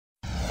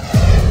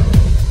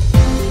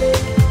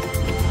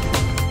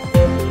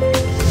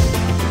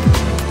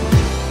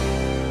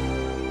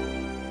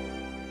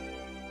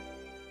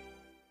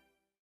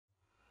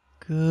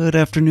Good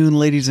afternoon,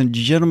 ladies and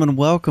gentlemen.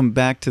 Welcome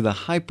back to the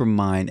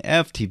Hypermine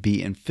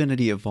FTB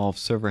Infinity Evolved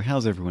server.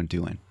 How's everyone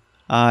doing?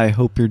 I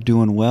hope you're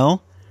doing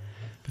well.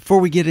 Before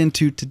we get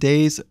into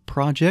today's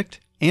project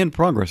and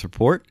progress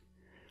report,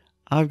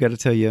 I've got to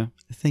tell you,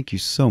 thank you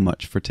so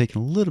much for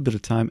taking a little bit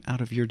of time out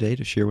of your day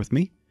to share with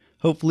me.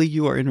 Hopefully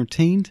you are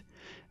entertained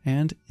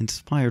and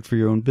inspired for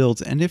your own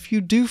builds. And if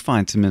you do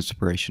find some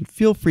inspiration,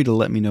 feel free to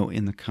let me know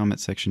in the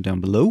comment section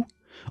down below,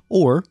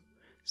 or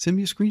send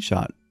me a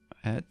screenshot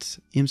at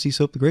MC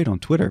Soap the Great on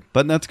Twitter.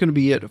 But that's going to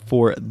be it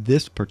for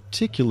this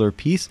particular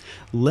piece.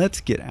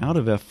 Let's get out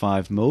of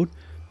F5 mode,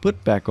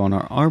 put back on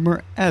our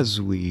armor as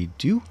we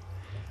do,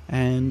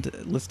 and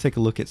let's take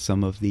a look at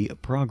some of the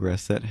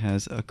progress that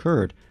has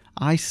occurred.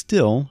 I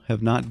still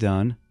have not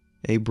done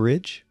a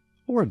bridge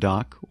or a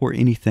dock or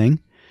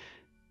anything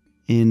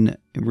in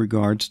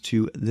regards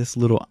to this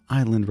little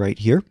island right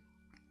here.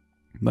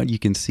 But you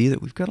can see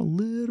that we've got a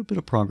little bit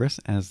of progress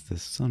as the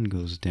sun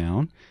goes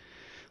down.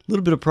 A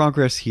little bit of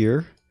progress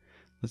here.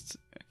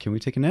 Can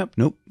we take a nap?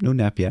 Nope, no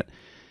nap yet.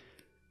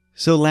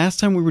 So last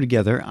time we were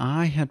together,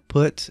 I had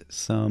put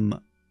some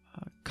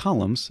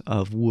columns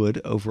of wood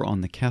over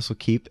on the castle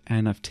keep,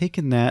 and I've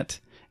taken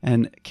that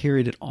and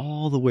carried it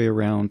all the way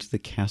around the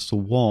castle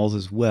walls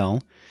as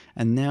well.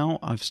 And now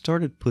I've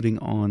started putting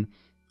on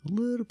a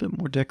little bit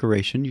more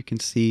decoration. You can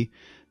see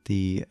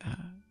the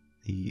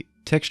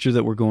texture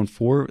that we're going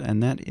for,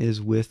 and that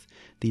is with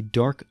the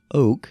dark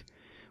oak.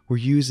 We're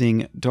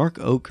using dark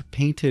oak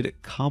painted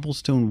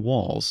cobblestone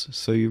walls.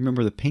 So you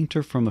remember the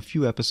painter from a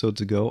few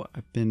episodes ago.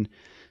 I've been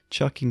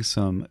chucking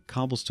some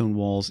cobblestone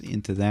walls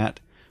into that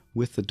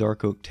with the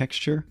dark oak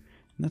texture.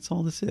 And that's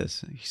all this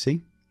is. You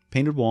see?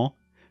 Painted wall,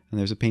 and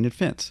there's a painted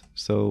fence.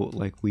 So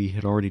like we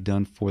had already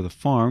done for the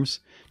farms,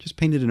 just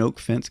painted an oak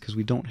fence because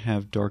we don't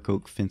have dark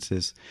oak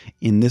fences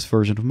in this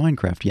version of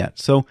Minecraft yet.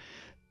 So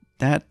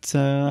that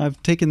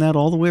I've taken that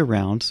all the way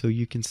around so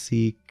you can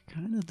see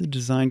kind of the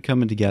design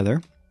coming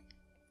together.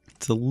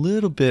 It's a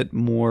little bit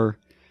more,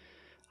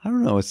 I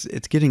don't know,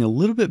 it's getting a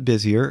little bit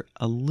busier,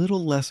 a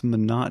little less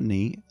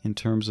monotony in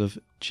terms of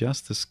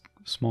just the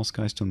small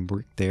skystone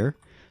brick there.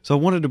 So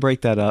I wanted to break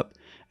that up,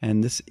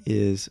 and this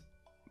is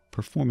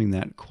performing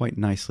that quite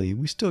nicely.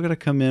 We still got to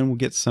come in, we'll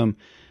get some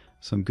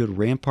good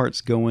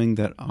ramparts going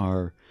that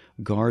our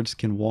guards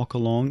can walk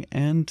along,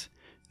 and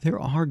there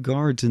are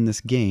guards in this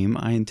game.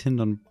 I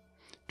intend on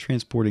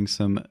transporting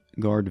some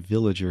guard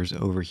villagers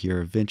over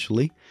here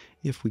eventually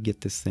if we get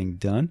this thing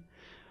done.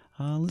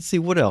 Let's see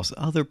what else.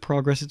 Other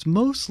progress. It's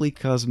mostly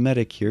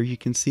cosmetic here. You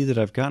can see that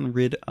I've gotten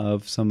rid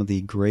of some of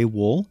the gray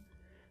wool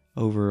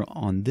over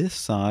on this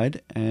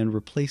side and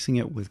replacing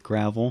it with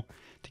gravel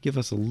to give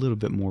us a little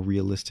bit more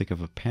realistic of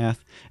a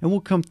path. And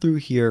we'll come through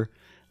here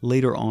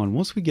later on.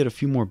 Once we get a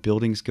few more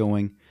buildings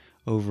going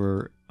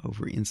over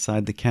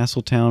inside the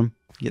castle town,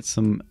 get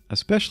some,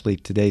 especially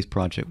today's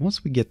project.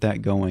 Once we get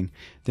that going,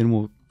 then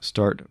we'll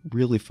start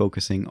really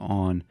focusing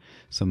on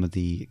some of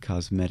the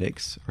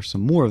cosmetics, or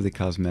some more of the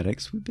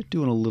cosmetics. We've been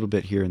doing a little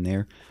bit here and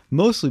there,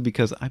 mostly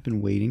because I've been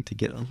waiting to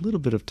get a little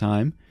bit of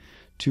time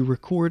to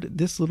record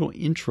this little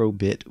intro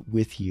bit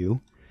with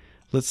you.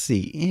 Let's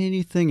see,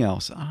 anything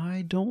else?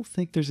 I don't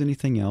think there's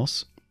anything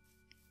else.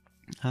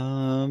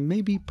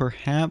 Maybe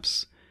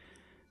perhaps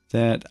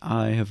that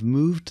I have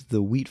moved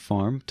the wheat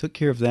farm, took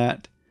care of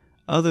that.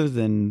 Other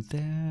than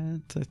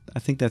that, I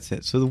think that's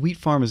it. So the wheat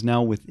farm is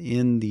now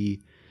within the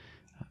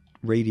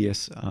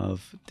radius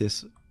of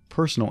this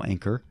personal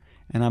anchor,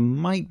 and I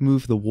might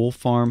move the wool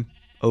farm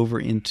over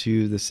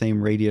into the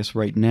same radius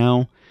right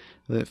now.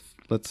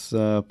 Let's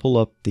pull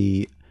up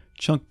the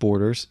chunk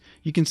borders.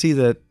 You can see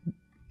that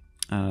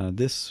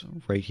this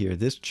right here,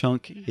 this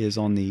chunk is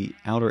on the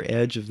outer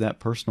edge of that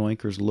personal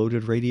anchor's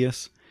loaded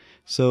radius.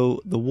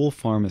 So the wool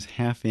farm is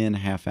half in,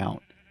 half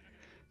out.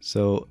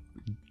 So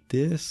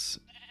this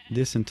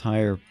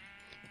entire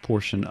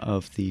portion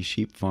of the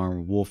sheep farm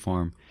or wool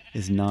farm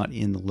is not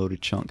in the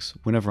loaded chunks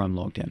whenever I'm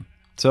logged in.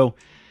 So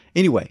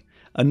anyway,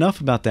 enough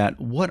about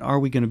that. What are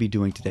we going to be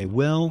doing today?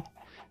 Well,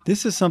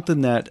 this is something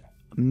that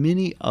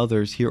many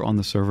others here on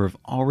the server have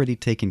already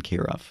taken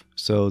care of.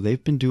 So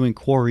they've been doing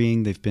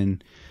quarrying, they've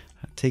been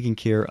taking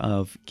care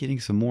of getting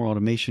some more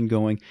automation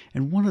going.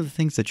 And one of the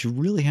things that you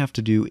really have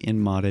to do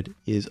in modded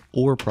is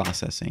ore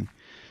processing.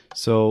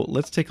 So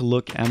let's take a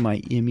look at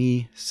my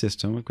ME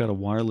system. I've got a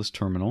wireless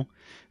terminal.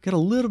 Got a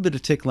little bit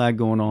of tick lag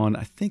going on.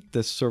 I think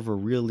the server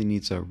really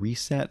needs a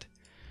reset.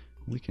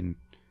 We can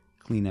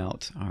clean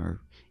out our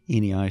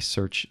NEI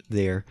search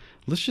there.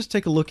 Let's just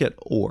take a look at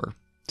ore.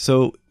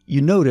 So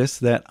you notice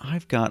that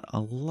I've got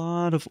a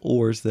lot of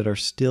ores that are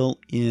still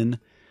in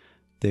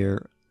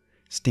their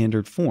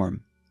standard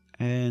form.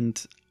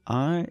 And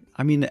I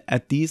mean,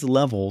 at these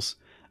levels,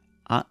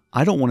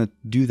 I don't want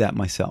to do that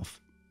myself.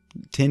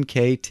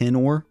 10K, 10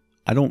 ore,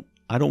 I don't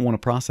want to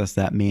process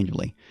that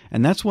manually.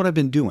 And that's what I've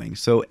been doing.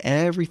 So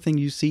everything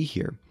you see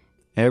here,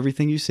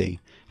 everything you see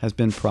has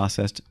been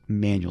processed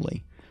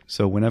manually.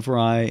 So whenever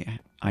I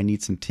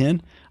need some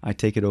tin, I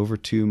take it over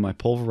to my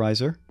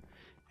pulverizer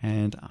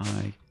and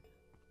I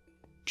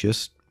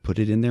just put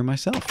it in there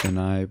myself, and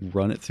I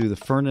run it through the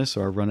furnace,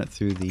 or I run it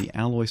through the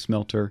alloy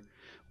smelter,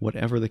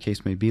 whatever the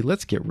case may be.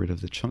 Let's get rid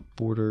of the chunk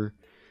border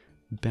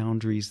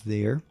boundaries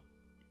there.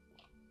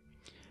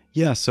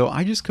 Yeah, so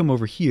I just come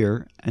over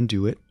here and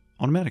do it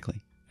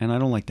automatically, and I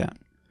don't like that.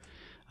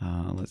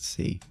 Let's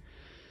see.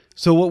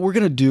 So what we're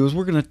going to do is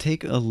we're going to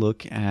take a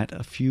look at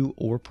a few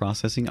ore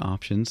processing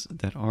options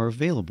that are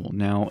available.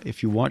 Now,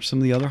 if you watch some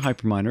of the other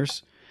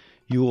hyperminers,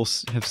 you will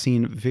have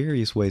seen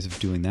various ways of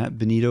doing that.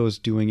 Benito is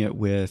doing it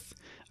with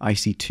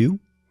IC2,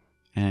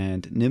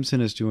 and Nimson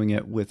is doing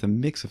it with a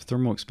mix of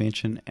thermal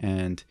expansion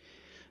and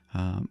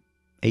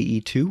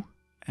AE2.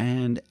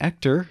 And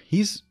Ector,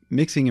 he's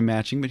mixing and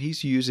matching, but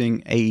he's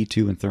using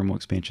AE2 and thermal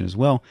expansion as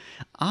well.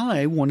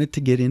 I wanted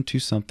to get into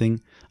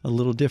something a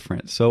little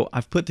different. So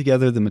I've put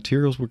together the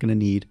materials we're going to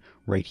need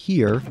right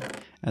here.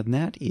 And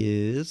that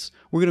is,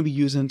 we're going to be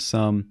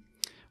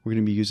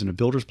using a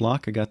builder's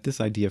block. I got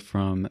this idea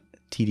from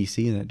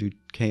TDC, that dude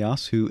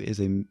Chaos, who is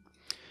a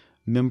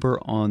member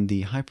on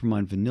the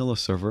Hypermine vanilla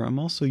server. I'm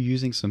also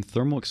using some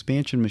thermal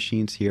expansion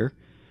machines here.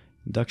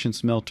 Induction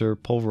smelter,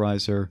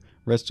 pulverizer,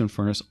 redstone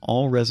furnace,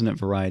 all resonant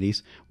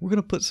varieties. We're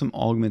going to put some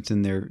augments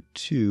in there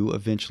too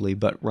eventually,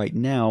 but right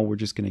now we're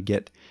just going to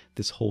get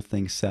this whole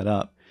thing set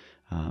up,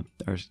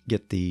 or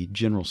get the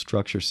general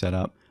structure set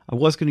up. I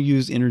was going to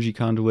use energy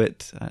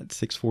conduit at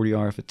 640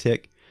 RF a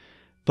tick,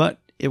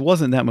 but it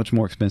wasn't that much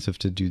more expensive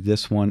to do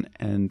this one,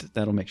 and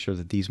that'll make sure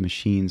that these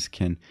machines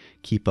can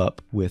keep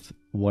up with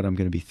what I'm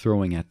going to be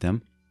throwing at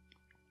them.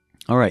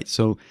 All right,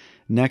 so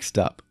next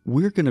up,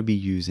 we're going to be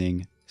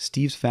using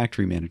Steve's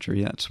Factory Manager.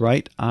 Yeah, that's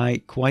right.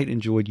 I quite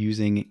enjoyed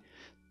using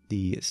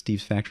the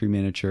Steve's Factory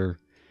Manager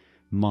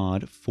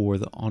mod for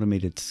the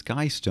automated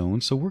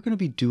skystone. So we're going to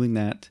be doing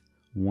that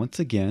once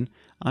again.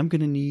 We'll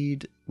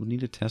need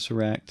a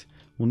tesseract.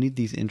 We'll need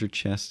these ender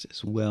chests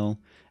as well.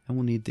 And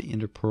we'll need the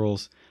ender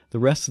pearls. The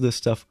rest of this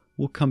stuff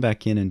we'll come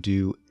back in and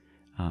do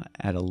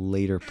at a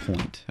later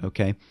point.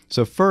 Okay.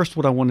 So first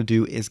what I want to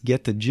do is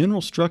get the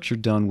general structure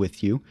done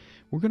with you.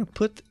 We're going to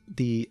put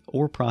the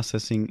ore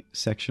processing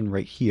section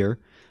right here.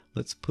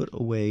 Let's put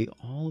away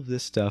all of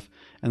this stuff.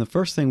 And the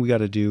first thing we got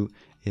to do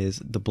is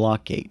the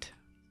block gate.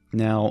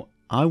 Now,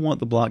 I want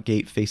the block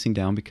gate facing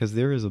down because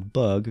there is a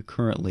bug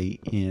currently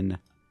in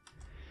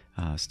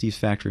Steve's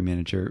Factory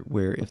Manager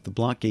where if the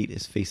block gate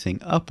is facing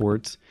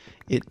upwards,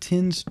 it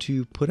tends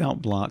to put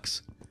out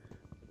blocks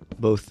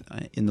both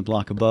in the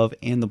block above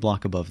and the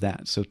block above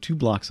that. So 2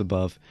 blocks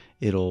above,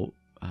 it'll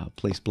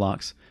place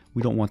blocks.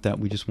 We don't want that.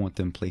 We just want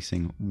them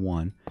placing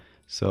 1.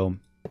 So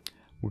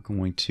we're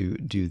going to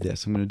do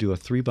this. I'm going to do a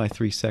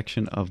 3x3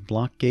 section of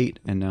block gate,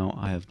 and now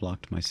I have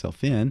blocked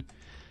myself in.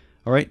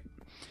 All right.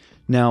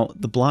 Now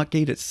the block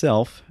gate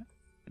itself,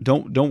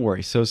 don't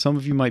worry. So some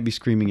of you might be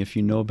screaming if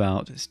you know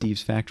about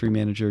Steve's Factory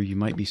Manager. You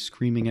might be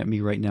screaming at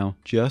me right now.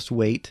 Just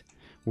wait.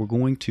 We're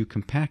going to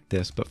compact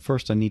this, but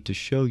first I need to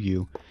show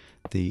you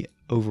the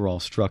overall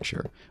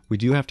structure. We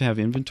do have to have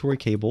inventory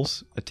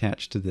cables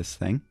attached to this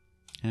thing,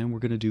 and we're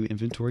going to do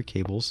inventory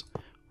cables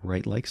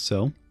right like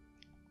so.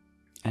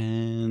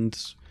 And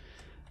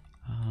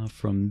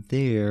from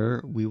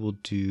there, we will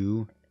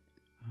do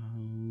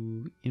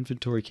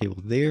inventory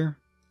cable there.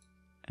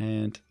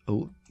 And,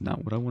 oh,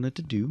 not what I wanted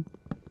to do.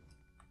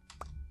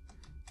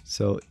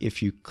 So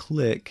if you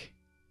click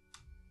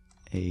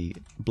a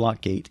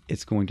block gate,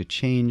 it's going to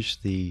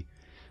change the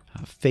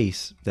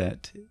face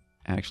that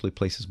actually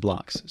places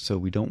blocks. So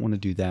we don't want to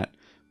do that.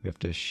 We have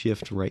to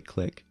shift right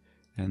click,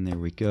 and there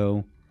we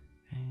go.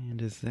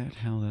 And is that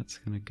how that's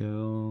going to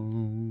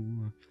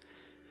go?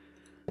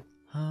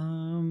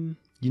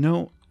 You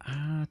know,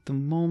 at the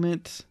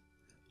moment,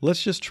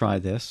 let's just try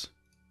this.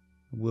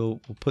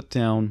 We'll put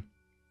down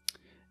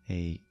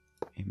a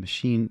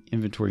machine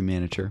inventory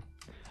manager.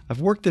 I've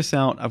worked this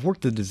out. I've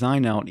worked the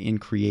design out in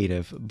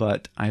Creative,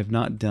 but I have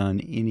not done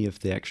any of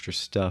the extra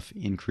stuff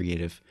in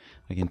Creative,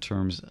 like in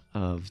terms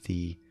of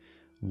the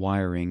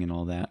wiring and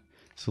all that.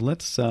 So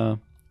let's we'll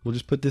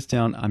just put this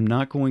down. I'm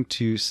not going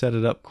to set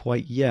it up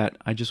quite yet.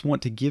 I just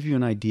want to give you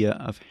an idea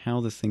of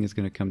how this thing is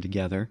going to come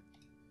together.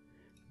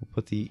 We'll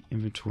put the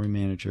inventory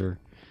manager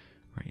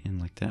right in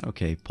like that.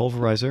 Okay,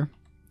 pulverizer,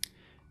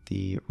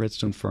 the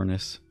redstone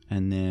furnace,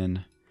 and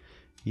then,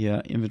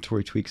 yeah,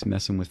 inventory tweaks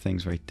messing with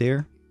things right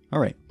there.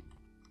 All right.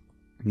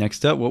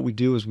 Next up, what we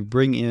do is we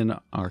bring in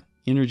our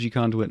energy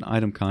conduit and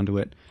item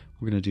conduit.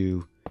 We're going to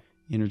do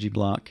energy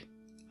block,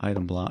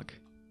 item block.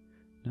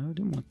 No, I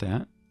didn't want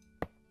that.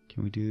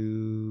 Can we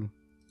do...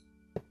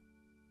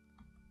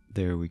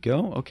 There we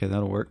go. Okay,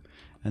 that'll work.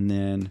 And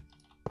then...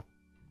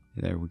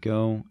 There we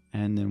go.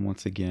 And then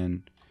once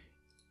again,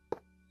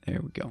 there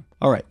we go.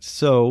 All right,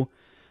 so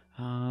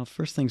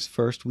first things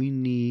first, we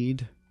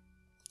need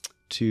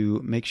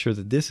to make sure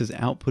that this is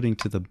outputting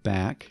to the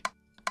back.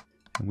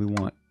 And we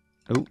want,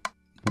 oh,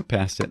 went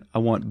past it. I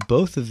want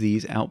both of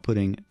these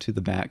outputting to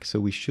the back.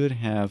 So we should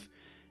have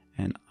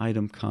an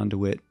item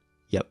conduit.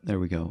 Yep, there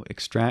we go.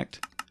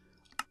 Extract,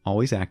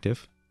 always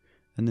active.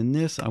 And then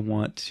this I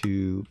want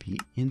to be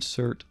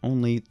insert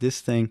only.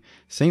 This thing,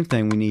 same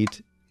thing, we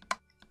need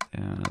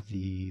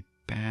the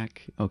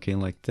back. Okay,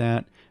 like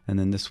that. And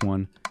then this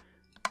one,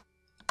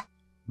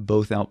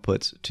 both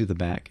outputs to the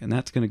back. And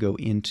that's going to go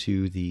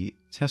into the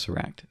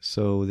tesseract.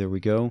 So there we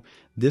go.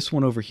 This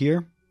one over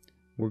here,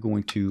 we're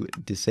going to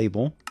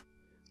disable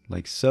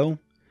like so.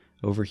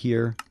 Over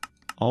here,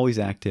 always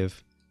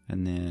active,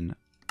 and then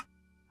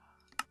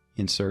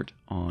insert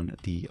on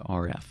the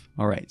RF.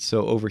 All right,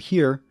 so over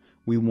here,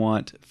 we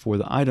want, for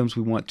the items,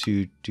 we want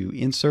to do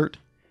insert,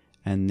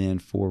 and then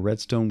for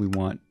redstone, we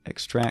want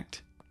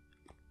extract,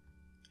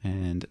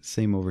 and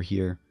same over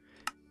here,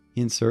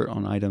 insert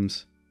on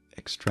items,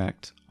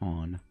 extract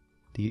on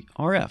the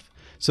RF.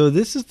 So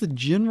this is the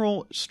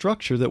general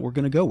structure that we're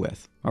going to go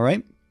with, all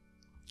right?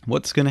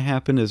 What's going to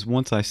happen is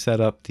once I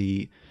set up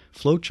the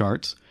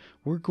flowcharts,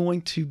 we're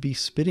going to be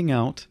spitting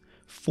out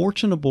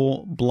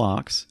fortunable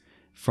blocks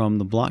from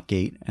the block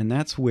gate, and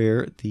that's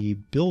where the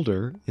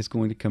builder is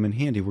going to come in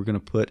handy. We're going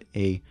to put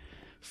a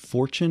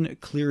fortune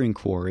clearing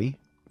quarry.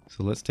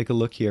 So let's take a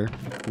look here.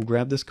 We'll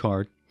grab this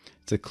card.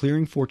 It's a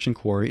clearing fortune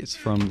quarry. It's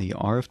from the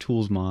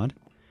RFTools mod,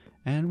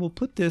 and we'll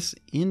put this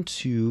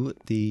into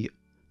the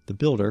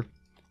builder,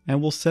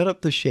 and we'll set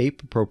up the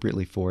shape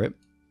appropriately for it.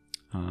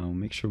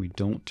 Make sure we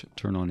don't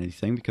turn on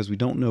anything because we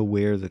don't know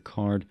where the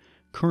card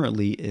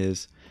currently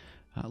is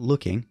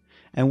looking,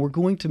 and we're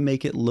going to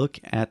make it look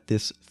at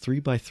this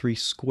 3x3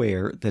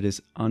 square that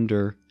is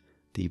under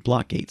the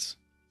block gates.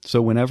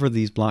 So whenever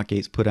these block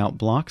gates put out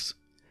blocks,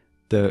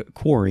 the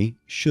quarry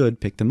should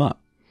pick them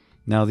up.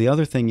 Now the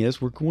other thing is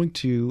we're going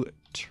to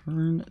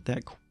turn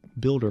that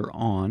builder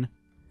on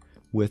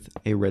with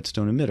a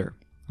redstone emitter.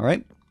 All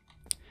right,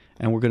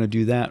 and we're going to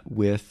do that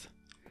with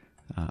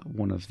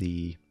one of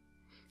the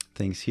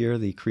things here,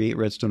 the create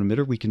redstone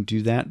emitter. We can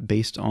do that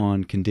based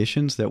on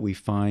conditions that we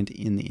find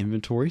in the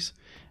inventories,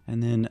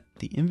 and then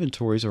the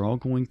inventories are all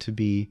going to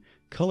be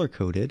color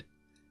coded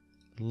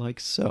like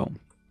so.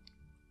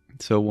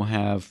 So we'll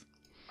have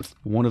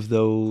one of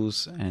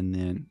those, and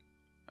then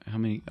how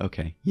many?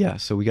 Okay, yeah,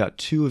 so we got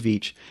 2 of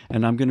each,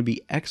 and I'm going to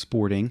be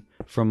exporting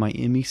from my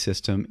ME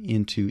system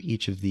into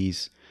each of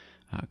these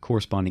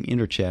corresponding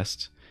ender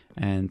chests,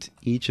 and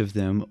each of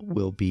them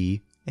will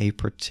be a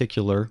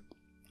particular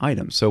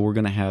item. So we're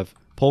going to have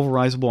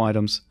pulverizable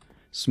items,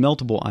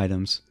 smeltable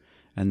items,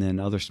 and then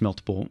other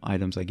smeltable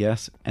items, I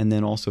guess, and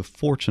then also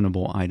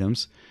fortuneable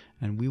items.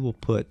 And we will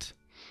put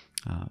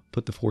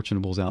the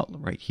fortunables out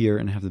right here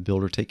and have the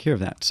builder take care of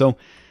that. So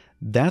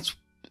that's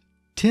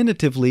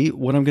tentatively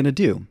what I'm going to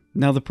do.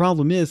 Now the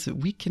problem is that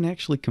we can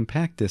actually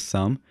compact this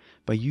some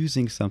by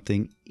using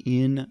something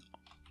in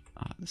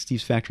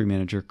Steve's Factory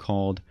Manager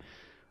called,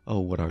 oh,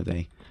 what are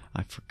they?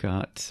 I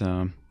forgot.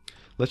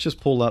 Let's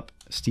just pull up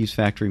Steve's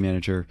Factory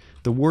Manager.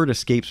 The word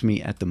escapes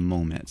me at the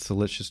moment, so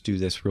let's just do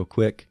this real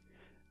quick.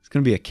 It's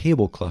going to be a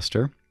cable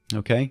cluster,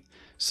 okay?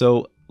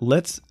 So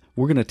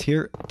we're going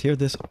to tear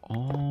this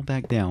all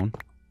back down.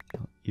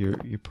 You're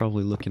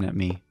probably looking at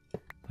me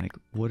like,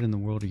 what in the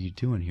world are you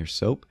doing here,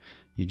 Soap?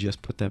 You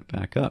just put that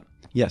back up.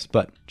 Yes,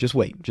 but just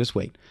wait.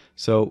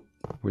 So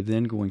we're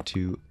then going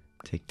to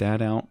take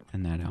that out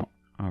and that out.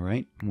 All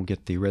right, and we'll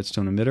get the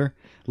redstone emitter.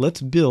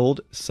 Let's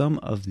build some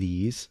of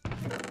these.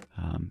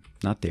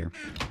 Not there.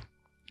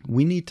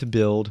 We need to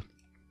build,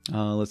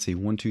 let's see,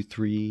 1, 2,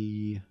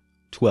 3,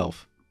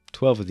 12.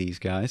 12 of these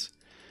guys.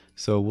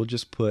 So we'll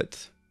just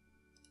put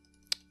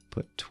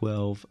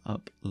 12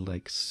 up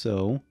like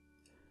so.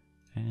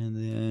 And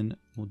then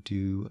we'll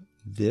do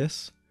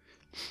this.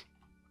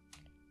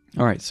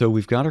 All right, so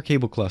we've got our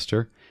cable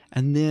cluster.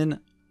 And then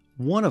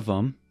one of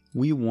them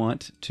we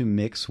want to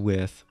mix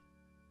with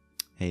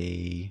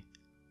a,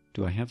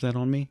 do I have that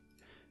on me?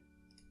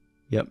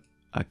 Yep,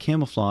 a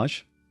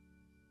camouflage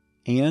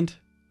and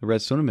a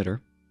redstone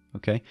emitter.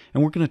 Okay,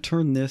 and we're going to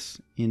turn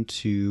this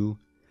into,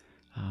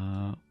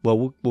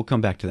 well, we'll come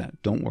back to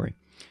that. Don't worry.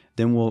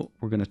 Then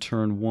we're going to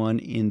turn one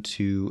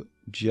into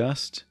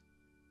just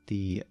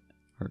the,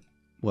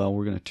 well,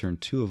 we're going to turn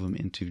 2 of them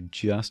into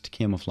just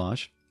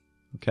camouflage.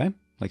 Okay,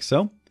 like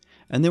so.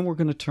 And then we're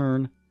going to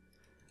turn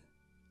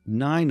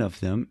 9 of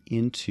them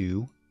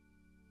into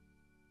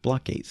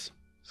block gates.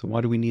 So why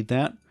do we need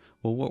that?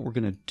 Well, what we're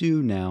going to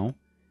do now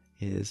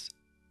is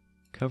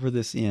cover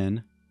this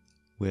in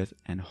with,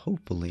 and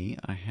hopefully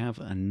I have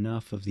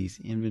enough of these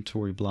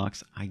inventory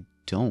blocks. I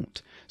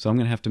don't. So I'm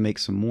going to have to make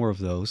some more of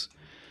those.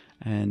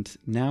 And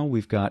now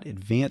we've got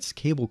advanced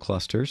cable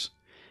clusters,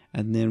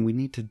 and then we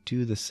need to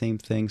do the same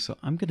thing. So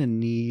I'm going to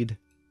need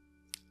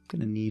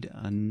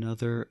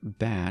another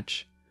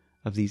batch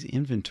of these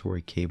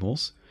inventory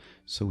cables.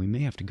 So we may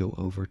have to go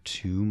over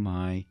to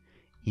my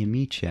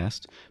ME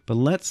chest, but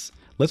let's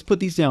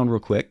put these down real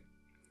quick.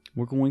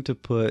 We're going to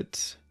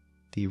put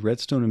the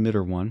redstone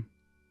emitter one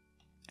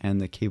and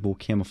the cable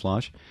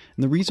camouflage.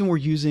 And the reason we're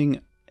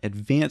using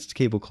advanced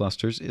cable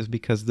clusters is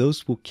because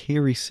those will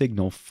carry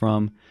signal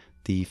from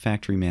the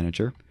factory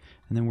manager.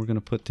 And then we're going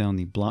to put down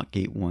the block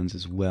gate ones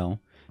as well.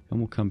 And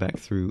we'll come back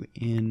through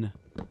in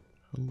a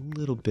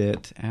little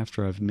bit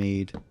after I've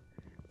made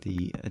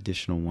the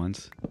additional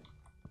ones.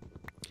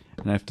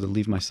 And I have to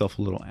leave myself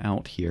a little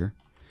out here.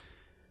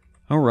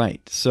 All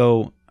right,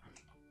 so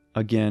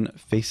again,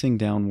 facing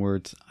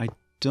downwards. I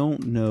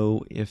don't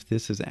know if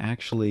this is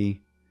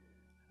actually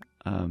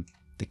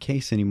the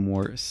case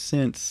anymore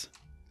since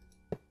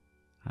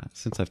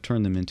I've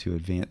turned them into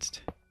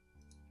advanced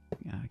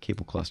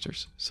cable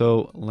clusters.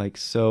 So like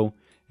so,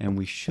 and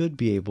we should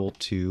be able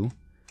to,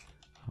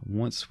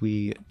 once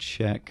we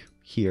check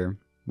here,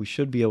 we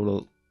should be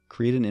able to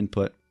create an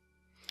input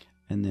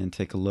and then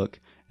take a look.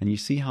 And you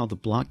see how the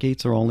block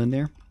gates are all in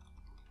there?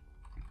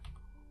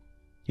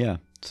 Yeah,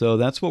 so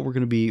that's what we're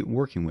going to be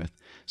working with.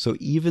 So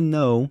even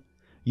though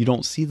you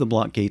don't see the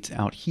block gates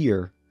out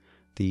here,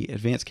 the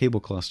advanced cable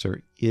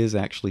cluster is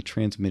actually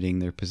transmitting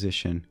their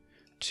position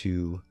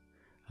to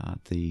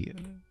the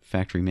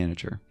factory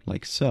manager,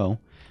 like so.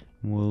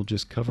 We'll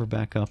just cover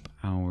back up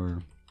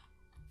our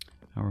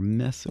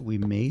mess that we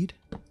made.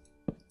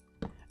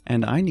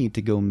 And I need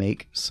to go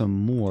make some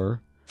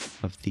more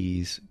of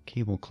these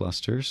cable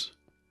clusters,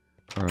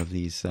 or of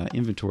these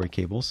inventory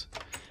cables.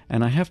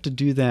 And I have to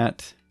do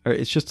that, or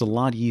it's just a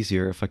lot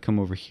easier if I come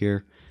over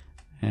here,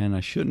 and I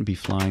shouldn't be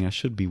flying, I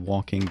should be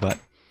walking, but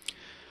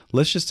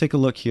let's just take a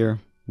look here.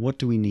 What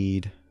do we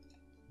need?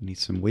 We need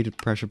some weighted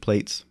pressure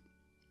plates.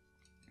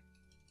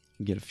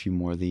 Get a few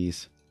more of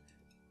these.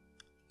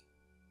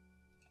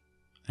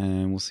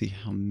 And we'll see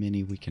how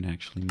many we can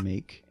actually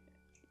make.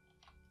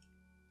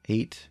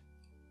 8.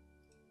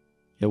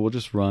 Yeah, we'll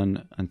just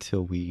run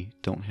until we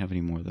don't have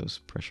any more of those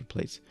pressure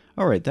plates.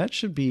 All right, that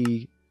should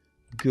be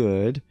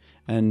good.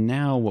 And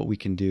now what we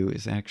can do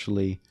is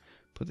actually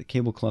put the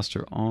cable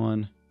cluster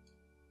on.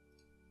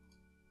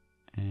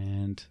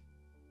 And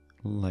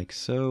like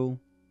so.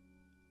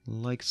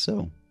 Like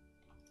so.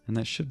 And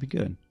that should be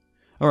good.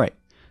 All right.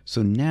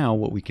 So now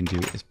what we can do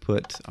is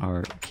put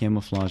our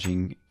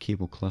camouflaging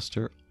cable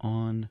cluster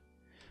on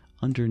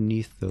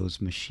underneath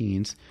those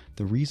machines.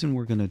 The reason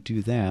we're going to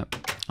do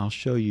that, I'll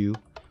show you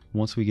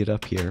once we get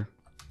up here,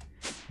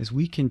 is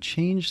we can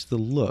change the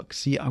look.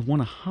 See, I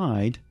want to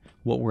hide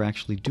what we're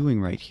actually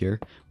doing right here.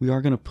 We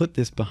are going to put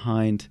this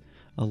behind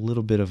a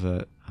little bit of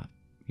a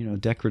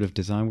decorative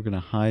design. We're going to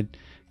hide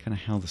kind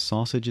of how the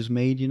sausage is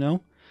made,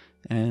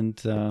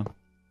 and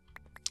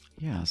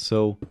yeah,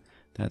 so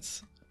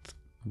that's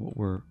what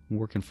we're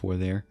working for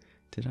there.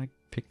 Did I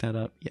pick that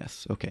up?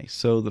 Yes. Okay,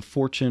 so the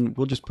fortune,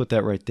 we'll just put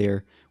that right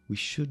there. We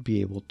should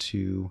be able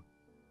to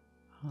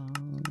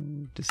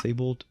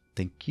disabled.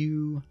 Thank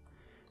you.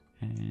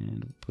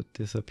 And put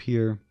this up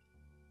here.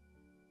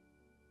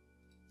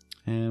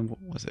 And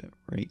what was it?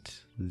 Right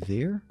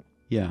there?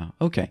 Yeah,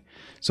 okay.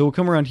 So we'll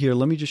come around here.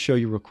 Let me just show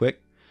you real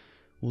quick.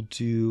 We'll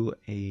do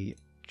a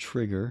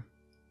trigger.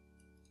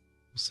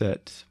 We'll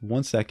set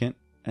 1 second.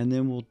 And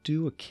then we'll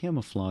do a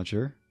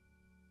camouflager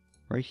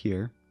right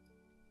here.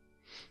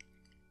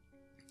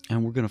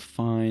 And we're going to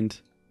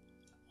find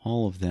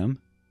all of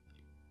them.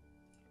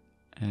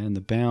 And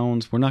the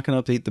bounds, we're not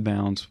going to update the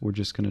bounds. We're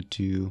just going to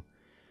do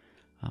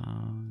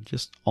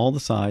just all the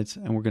sides.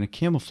 And we're going to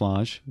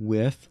camouflage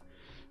with,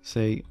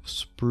 say,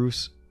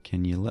 spruce.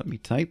 Can you let me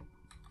type?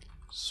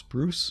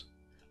 Spruce.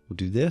 We'll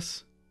do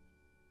this.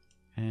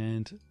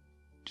 And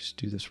just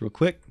do this real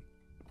quick.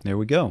 There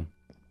we go.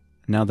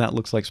 Now that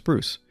looks like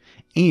spruce.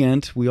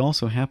 And we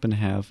also happen to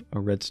have a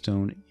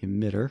redstone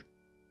emitter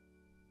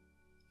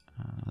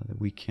that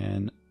we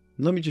can,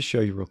 let me just show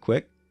you real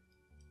quick.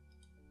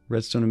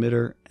 Redstone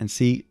emitter, and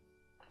see,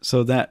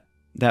 so that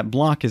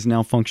block is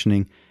now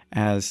functioning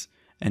as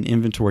an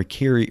inventory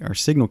carry or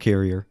signal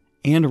carrier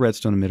and a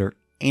redstone emitter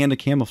and a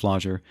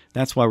camouflager.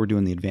 That's why we're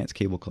doing the advanced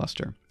cable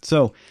cluster.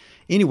 So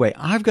anyway,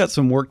 I've got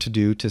some work to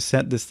do to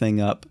set this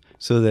thing up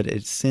so that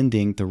it's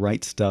sending the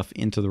right stuff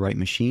into the right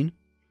machine.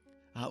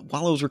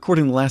 While I was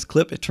recording the last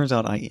clip, it turns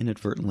out I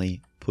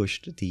inadvertently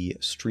pushed the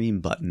stream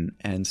button.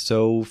 And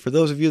so for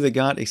those of you that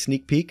got a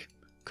sneak peek,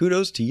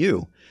 kudos to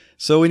you.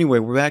 So anyway,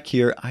 we're back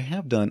here. I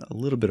have done a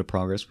little bit of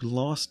progress. We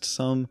lost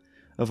some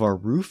of our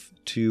roof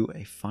to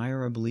a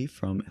fire, I believe,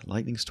 from a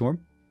lightning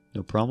storm.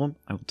 No problem.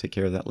 I will take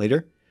care of that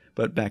later.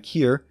 But back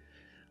here,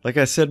 like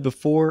I said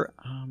before,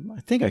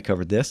 I think I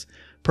covered this.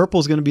 Purple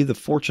is going to be the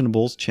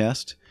Fortunables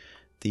chest.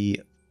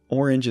 The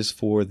orange is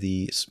for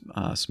the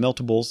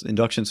smeltables,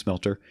 induction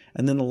smelter,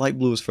 and then the light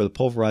blue is for the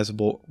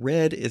pulverizable.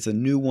 Red is a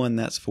new one,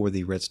 that's for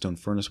the redstone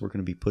furnace. We're going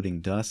to be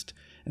putting dust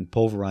and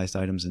pulverized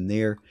items in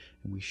there,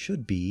 and we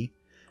should be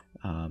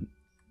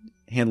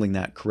handling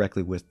that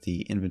correctly with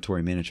the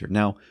inventory manager.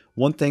 Now,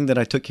 one thing that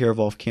I took care of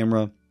off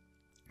camera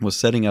was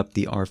setting up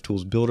the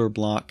RFTools builder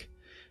block,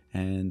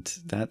 and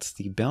that's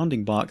the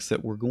bounding box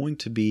that we're going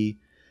to be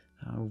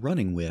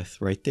running with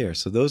right there.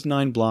 So those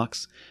 9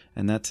 blocks,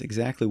 and that's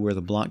exactly where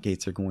the block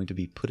gates are going to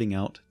be putting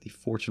out the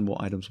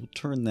fortunable items. We'll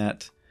turn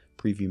that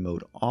preview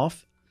mode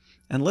off.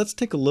 And let's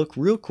take a look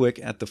real quick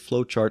at the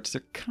flowcharts.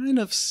 They're kind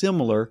of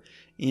similar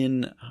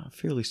in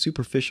fairly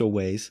superficial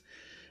ways.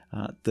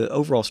 The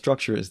overall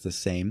structure is the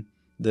same.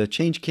 The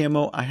change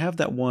camo, I have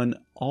that one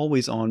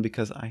always on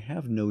because I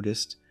have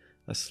noticed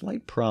a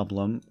slight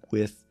problem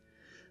with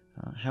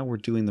how we're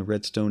doing the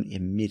redstone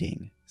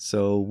emitting.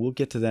 So we'll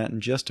get to that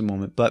in just a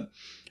moment. But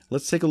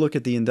let's take a look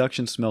at the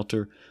induction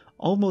smelter.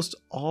 Almost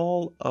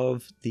all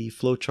of the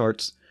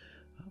flowcharts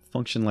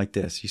function like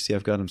this. You see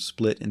I've got them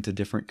split into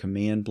different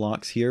command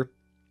blocks here.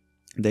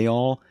 They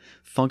all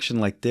function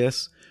like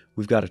this.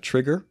 We've got a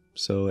trigger,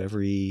 so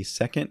every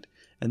second,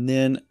 and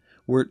then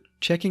we're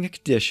checking a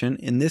condition.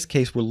 In this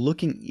case, we're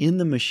looking in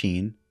the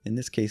machine, in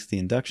this case the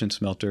induction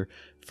smelter,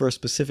 for a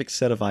specific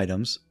set of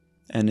items,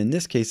 and in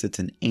this case it's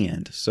an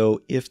AND.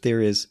 So if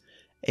there is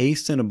a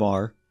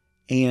cinnabar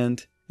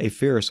and a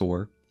ferrous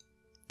ore,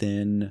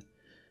 then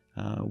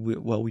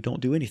we don't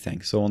do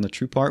anything. So on the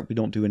true part, we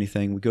don't do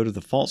anything. We go to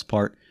the false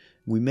part.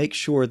 We make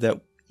sure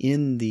that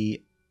in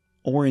the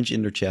orange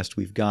ender chest,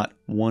 we've got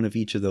one of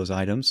each of those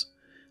items.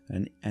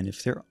 And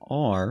if there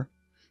are,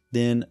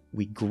 then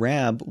we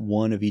grab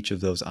one of each of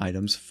those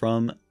items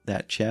from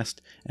that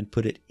chest and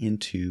put it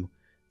into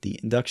the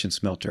induction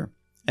smelter.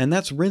 And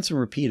that's rinse and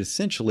repeat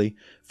essentially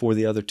for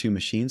the other two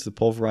machines. The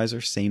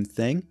pulverizer, same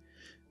thing.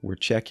 We're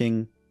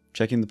checking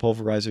the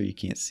pulverizer. You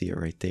can't see it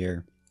right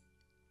there.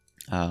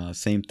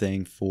 Same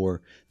thing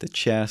for the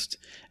chest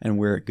and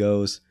where it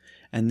goes.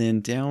 And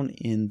then down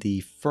in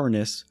the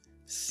furnace,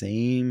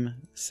 same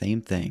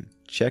thing.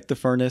 Check the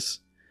furnace,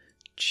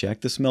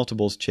 check the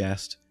smeltables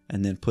chest,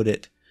 and then put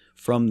it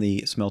from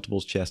the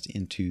smeltables chest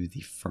into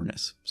the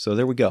furnace. So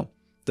there we go.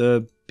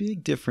 The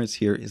big difference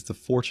here is the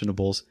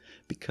fortunables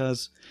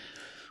because,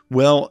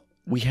 well,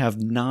 we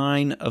have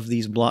 9 of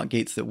these block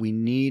gates that we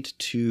need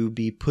to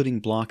be putting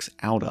blocks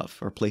out of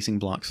or placing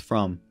blocks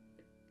from.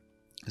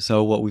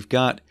 So what we've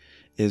got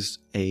is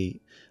a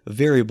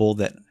variable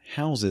that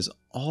houses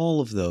all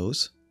of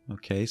those.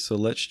 Okay, so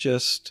let's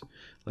just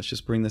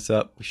bring this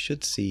up. We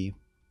should see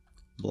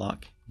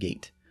block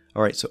gate.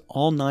 All right, so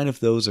all 9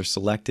 of those are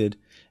selected,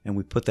 and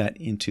we put that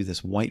into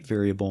this white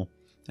variable,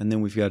 and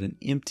then we've got an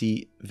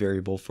empty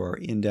variable for our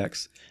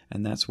index,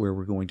 and that's where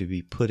we're going to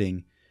be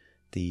putting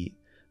the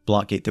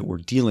block gate that we're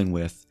dealing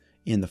with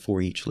in the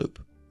for each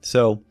loop.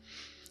 So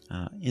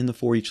in the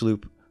for each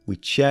loop, we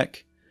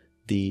check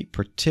the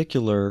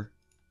particular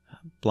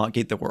block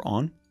gate that we're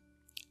on,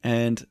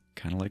 and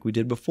kind of like we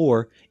did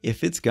before,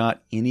 if it's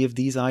got any of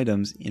these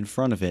items in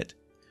front of it,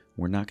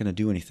 we're not going to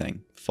do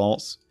anything.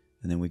 False.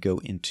 And then we go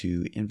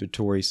into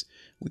inventories,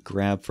 we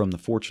grab from the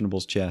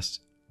fortunables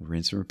chest,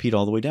 rinse and repeat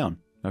all the way down.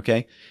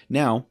 Okay,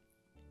 now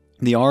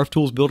the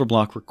RFTools builder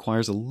block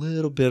requires a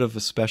little bit of a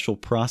special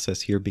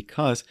process here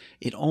because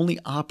it only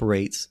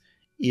operates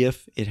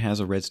if it has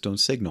a redstone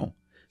signal.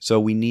 So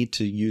we need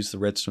to use the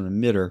redstone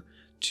emitter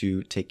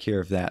to take care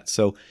of that.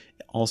 So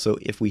also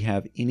if we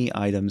have any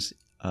items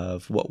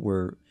of what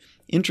we're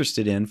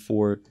interested in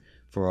for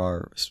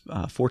our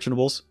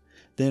fortunables,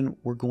 then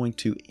we're going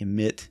to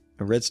emit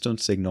a redstone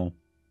signal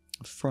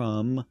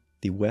from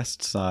the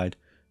west side.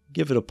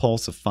 Give it a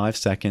pulse of 5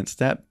 seconds.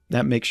 That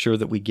makes sure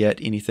that we get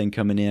anything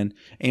coming in,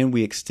 and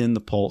we extend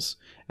the pulse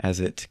as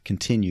it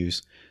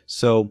continues.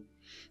 So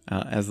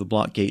as the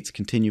block gates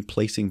continue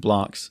placing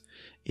blocks,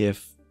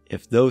 if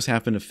those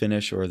happen to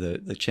finish or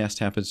the chest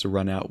happens to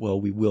run out, well,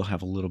 we will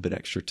have a little bit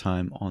extra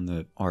time on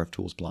the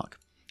RFTools block.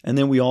 And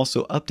then we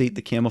also update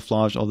the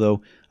camouflage,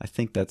 although I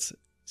think that's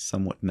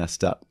somewhat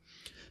messed up.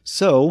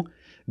 So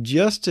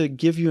just to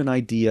give you an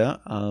idea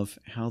of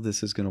how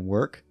this is going to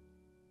work,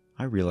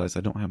 I realize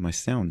I don't have my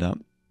sound up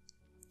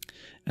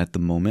at the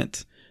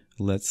moment.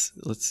 Let's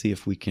see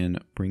if we can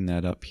bring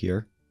that up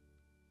here.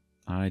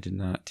 I did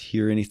not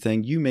hear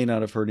anything. You may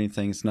not have heard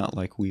anything. It's not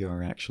like we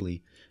are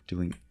actually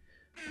doing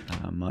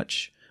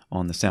much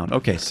on the sound.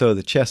 Okay, so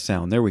the chest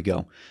sound, there we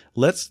go.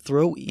 Let's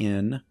throw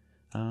in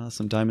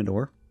some diamond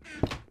ore.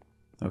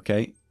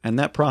 Okay, and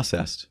that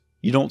processed.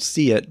 You don't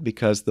see it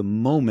because the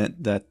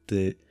moment that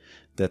the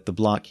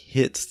block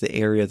hits the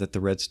area that the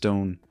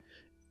redstone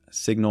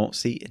signal,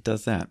 see, it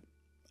does that.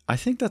 I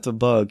think that's a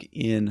bug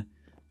in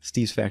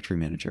Steve's Factory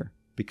Manager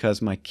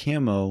because my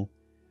camo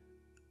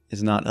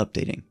is not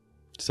updating.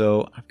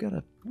 So I've got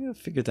to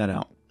figure that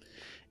out.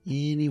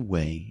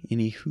 Anyway,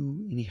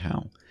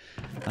 anyhow.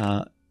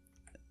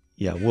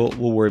 Yeah, we'll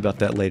worry about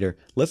that later.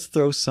 Let's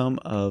throw some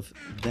of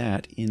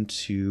that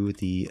into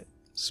the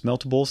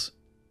smeltables.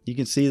 You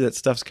can see that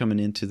stuff's coming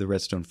into the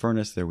redstone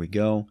furnace. There we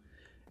go.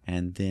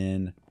 And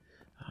then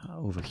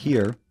over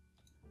here,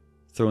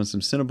 throw in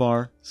some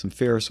cinnabar, some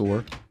ferrous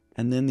ore,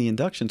 and then the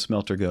induction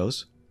smelter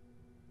goes.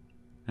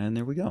 And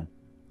there we go.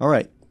 All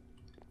right.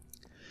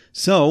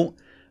 So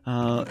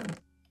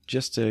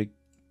just to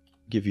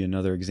give you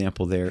another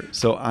example there.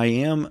 So I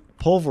am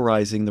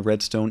pulverizing the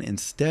redstone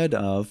instead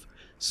of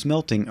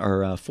smelting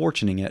or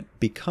fortuning it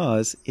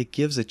because it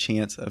gives a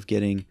chance of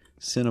getting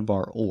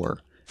cinnabar ore.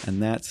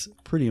 And that's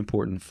pretty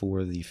important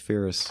for the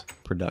ferrous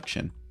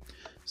production.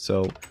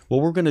 So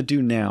what we're going to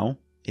do now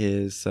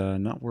is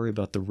not worry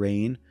about the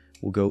rain.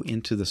 We'll go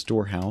into the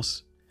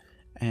storehouse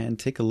and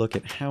take a look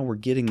at how we're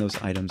getting those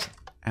items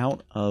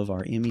out of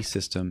our ME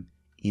system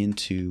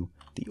into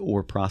the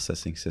ore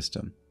processing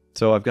system.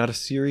 So I've got a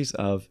series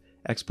of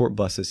export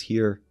buses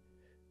here.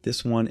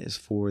 This one is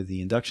for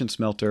the induction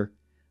smelter.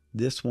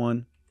 This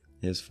one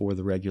is for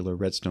the regular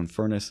redstone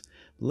furnace.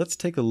 Let's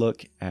take a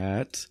look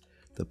at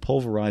the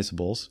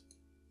pulverizables.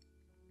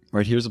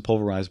 Right, here's a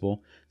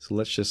pulverizable. So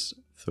let's just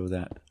throw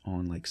that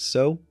on like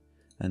so.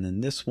 And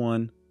then this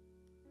one,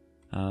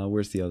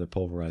 where's the other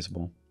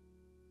pulverizable?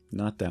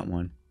 Not that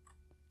one.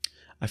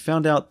 I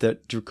found out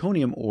that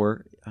draconium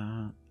ore,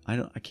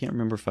 I can't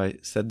remember if I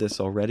said this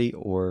already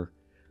or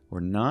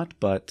not,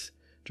 but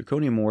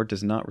draconium ore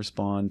does not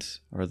respond,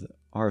 or the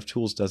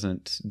RFTools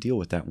doesn't deal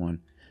with that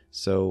one.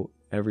 So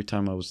every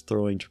time I was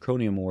throwing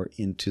draconium ore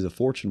into the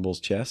fortunables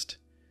chest,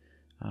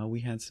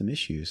 we had some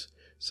issues.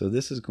 So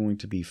this is going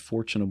to be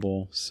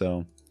fortunable,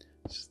 so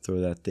just throw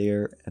that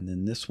there, and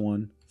then this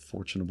one,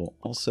 fortunable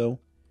also.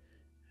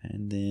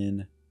 And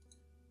then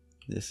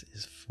this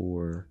is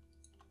for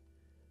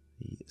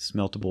the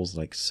smeltables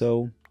like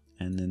so,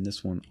 and then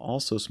this one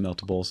also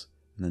smeltables,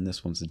 and then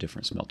this one's a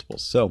different smeltables.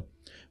 So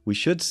we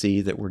should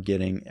see that we're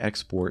getting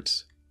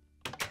exports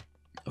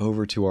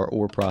over to our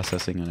ore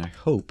processing, and I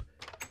hope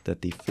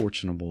that the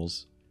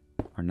fortunables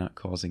are not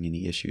causing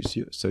any issues.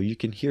 So you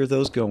can hear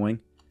those going,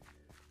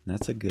 and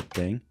that's a good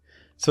thing.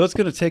 So it's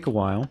going to take a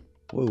while.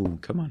 Whoa,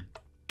 come on.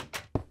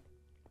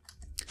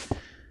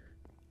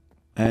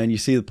 And you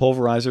see the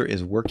pulverizer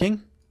is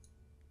working.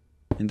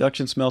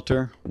 Induction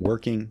smelter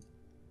working.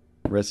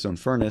 Redstone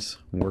furnace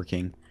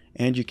working.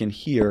 And you can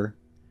hear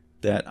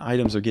that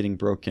items are getting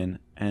broken,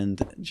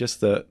 and just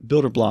the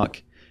builder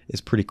block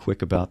is pretty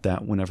quick about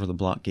that whenever the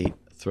block gate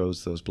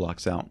throws those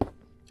blocks out.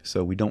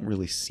 So we don't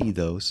really see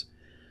those.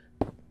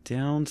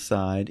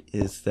 Downside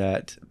is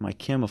that my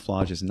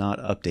camouflage is not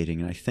updating,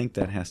 and I think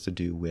that has to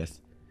do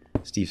with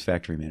Steve's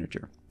Factory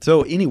Manager.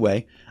 So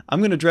anyway, I'm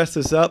going to dress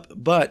this up,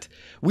 but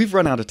we've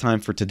run out of time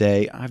for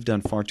today. I've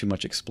done far too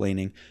much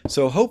explaining.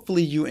 So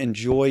hopefully you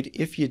enjoyed.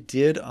 If you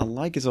did, a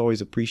like is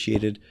always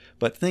appreciated.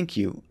 But thank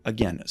you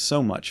again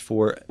so much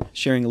for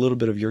sharing a little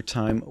bit of your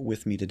time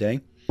with me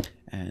today.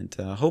 And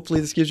hopefully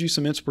this gives you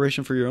some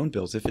inspiration for your own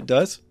builds. If it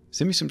does,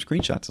 send me some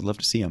screenshots. I'd love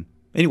to see them.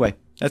 Anyway,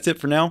 that's it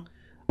for now.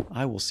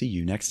 I will see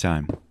you next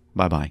time.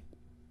 Bye-bye.